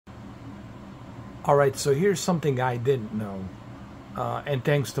All right, so here's something I didn't know, and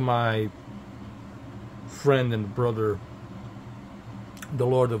thanks to my friend and brother, the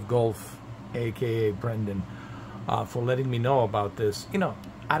Lord of Golf, aka Brendan, for letting me know about this. You know,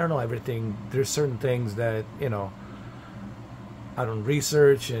 I don't know everything. There's certain things that, you know, I don't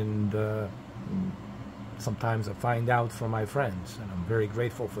research, and sometimes I find out from my friends, and I'm very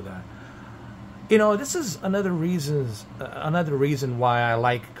grateful for that. You know, this is another reason why I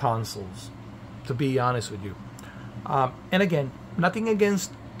like consoles, to be honest with you. And again, nothing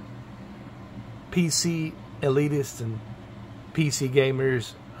against PC elitists and PC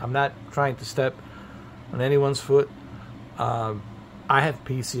gamers. I'm not trying to step on anyone's foot. I have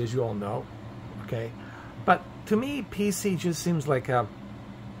PC, as you all know, okay? But to me, PC just seems like a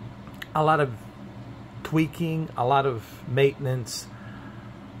lot of tweaking, a lot of maintenance,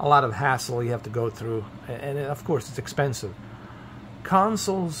 a lot of hassle you have to go through, and of course it's expensive.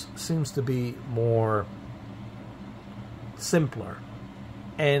 Consoles seems to be more simpler,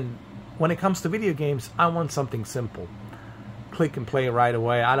 and when it comes to video games, I want something simple. Click and play right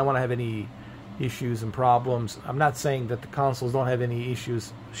away. I don't want to have any issues and problems. I'm not saying that the consoles don't have any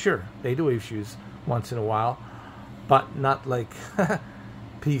issues. Sure, they do issues once in a while, but not like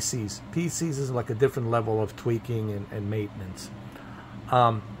PCs. PCs is like a different level of tweaking and maintenance.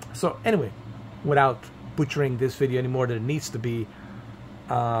 So anyway, without butchering this video any more than it needs to be,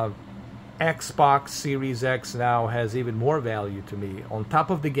 Xbox Series X now has even more value to me. On top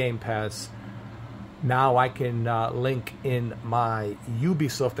of the Game Pass, now I can link in my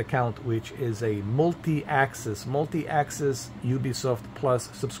Ubisoft account, which is a multi-access Ubisoft Plus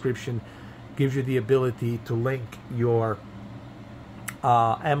subscription. Gives you the ability to link your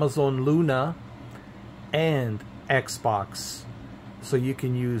Amazon Luna and Xbox, so you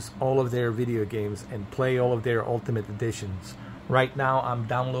can use all of their video games and play all of their Ultimate Editions. Right now I'm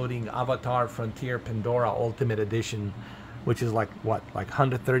downloading Avatar Frontier Pandora Ultimate Edition, which is like what, like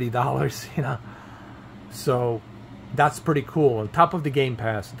 $130, you know? So that's pretty cool. On top of the Game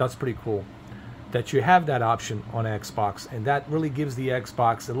Pass, that's pretty cool that you have that option on Xbox, and that really gives the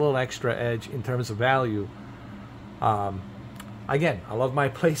Xbox a little extra edge in terms of value. Again, I love my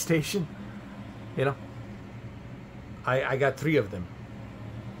PlayStation, you know. I got 3 of them.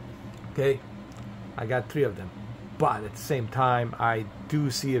 Okay, I got 3 of them, but at the same time, I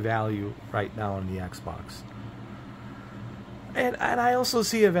do see a value right now on the Xbox, and I also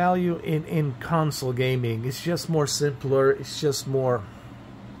see a value in console gaming. It's just more simpler. It's just more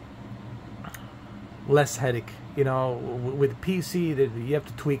less headache. You know, with PC, you have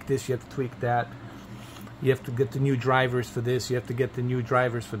to tweak this, you have to tweak that. You have to get the new drivers for this. You have to get the new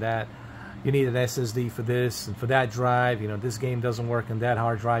drivers for that. You need an SSD for this and for that drive. You know, this game doesn't work on that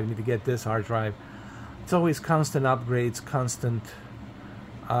hard drive. You need to get this hard drive. It's always constant upgrades, constant,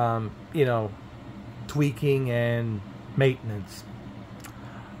 you know, tweaking and maintenance.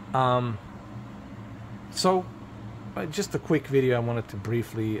 So, just a quick video. I wanted to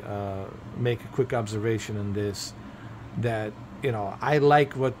briefly make a quick observation on this. That, you know, I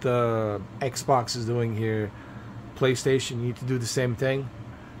like what the Xbox is doing here. PlayStation, you need to do the same thing.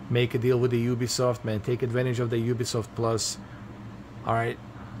 Make a deal with the Ubisoft, man. Take advantage of the Ubisoft Plus. All right.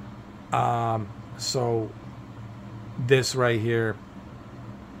 So this right here,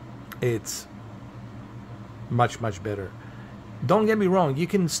 it's much better. Don't get me wrong. You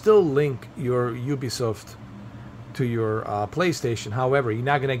can still link your Ubisoft to your PlayStation. However, you're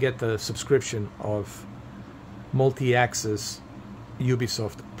not gonna get the subscription of multi-access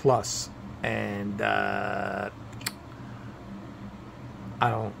Ubisoft Plus, and I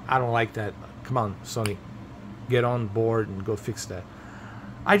don't like that. Come on, Sony, get on board and go fix that.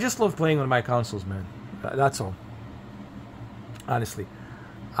 I just love playing on my consoles, man. That's all. Honestly,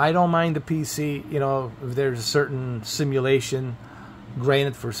 I don't mind the PC. You know, if there's a certain simulation,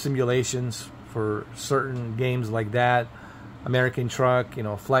 granted, for simulations for certain games like that, American Truck, you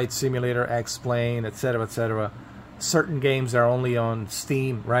know, Flight Simulator, X-Plane, etc., etc. Certain games are only on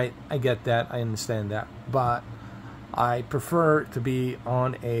Steam, right? I get that. I understand that. But I prefer to be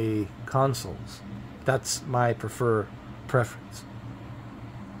on a consoles. That's my preference.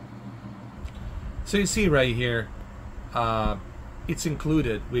 So you see right here, it's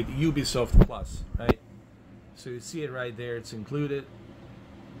included with Ubisoft Plus, right? So you see it right there. It's included.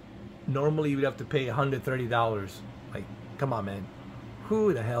 Normally you'd have to pay $130. Like, come on, man.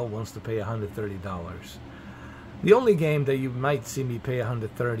 Who the hell wants to pay $130? The only game that you might see me pay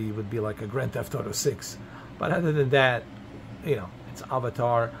 $130 would be like a Grand Theft Auto 6. But other than that, you know, it's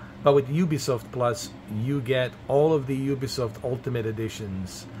Avatar. But with Ubisoft Plus, you get all of the Ubisoft Ultimate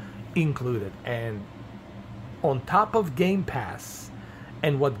Editions included. And on top of Game Pass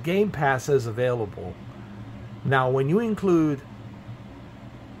and what Game Pass has available. Now, when you include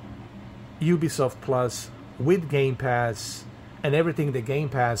Ubisoft Plus with Game Pass and everything that Game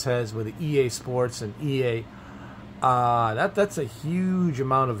Pass has with EA Sports and EA, that's a huge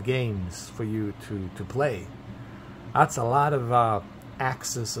amount of games for you to play. That's a lot of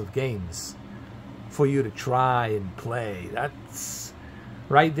access of games for you to try and play. That's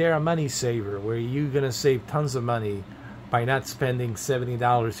right there a money saver, where you're going to save tons of money by not spending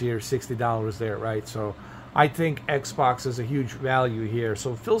 $70 here, $60 there, right? So I think Xbox is a huge value here.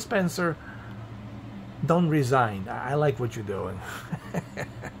 So Phil Spencer, don't resign. I like what you're doing.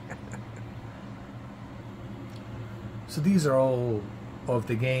 So these are all of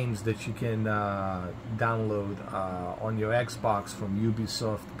the games that you can download on your Xbox from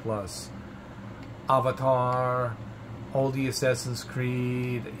Ubisoft Plus. Avatar, all the Assassin's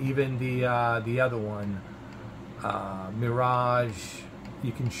Creed, even the other one, Mirage.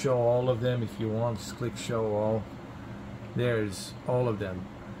 You can show all of them if you want. Just click show all. There's all of them.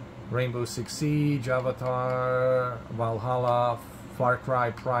 Rainbow Six Siege, Avatar, Valhalla, Far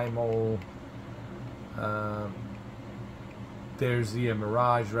Cry Primal. There's the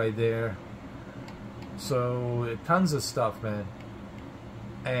Mirage right there. So tons of stuff, man.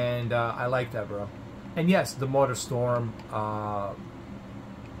 And I like that, bro. And yes, the MotorStorm,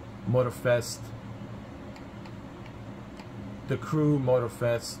 Motorfest, the Crew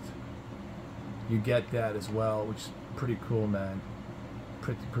Motorfest, you get that as well, which is pretty cool, man.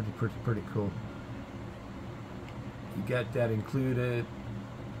 Pretty cool. You get that included.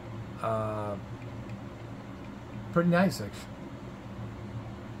 Pretty nice, actually.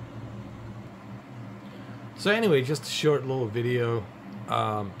 So anyway, just a short little video.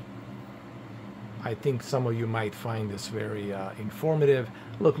 I think some of you might find this very informative.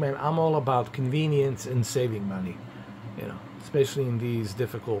 Look, man, I'm all about convenience and saving money, you know, especially in these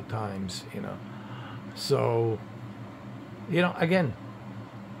difficult times, you know. So, you know, again,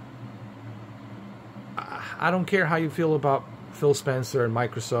 I don't care how you feel about Phil Spencer and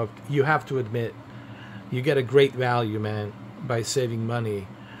Microsoft. You have to admit, you get a great value, man, by saving money,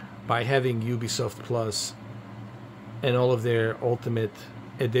 by having Ubisoft Plus and all of their Ultimate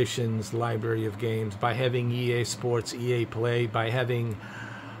Editions library of games, by having EA Sports, EA Play, by having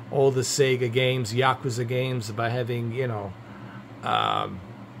all the Sega games, Yakuza games, by having, you know,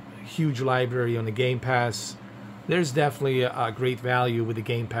 huge library on the Game Pass. There's definitely a great value with the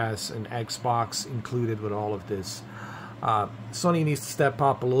Game Pass and Xbox included with all of this. Sony needs to step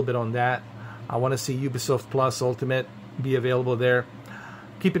up a little bit on that. I want to see Ubisoft Plus Ultimate be available there.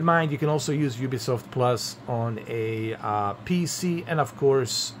 Keep in mind, you can also use Ubisoft Plus on a PC and, of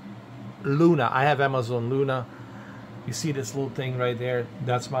course, Luna. I have Amazon Luna. You see this little thing right there?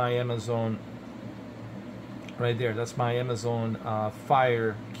 That's my Amazon right there. That's my Amazon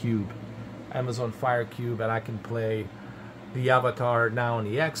Fire Cube. Amazon Fire Cube, and I can play the Avatar now on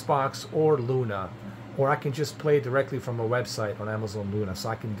the Xbox or Luna. Or I can just play directly from a website on Amazon Luna. So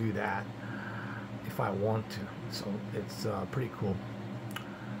I can do that if I want to. So it's pretty cool.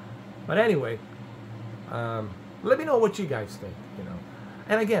 But anyway, let me know what you guys think, you know.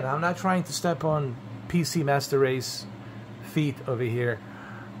 And again, I'm not trying to step on PC Master Race feet over here,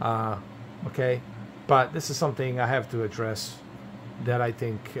 okay? But this is something I have to address that I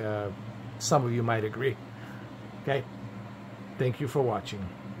think some of you might agree, okay? Thank you for watching.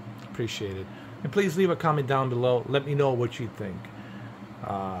 Appreciate it. And please leave a comment down below. Let me know what you think.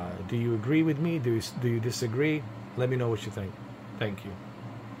 Do you agree with me? Do you disagree? Let me know what you think. Thank you.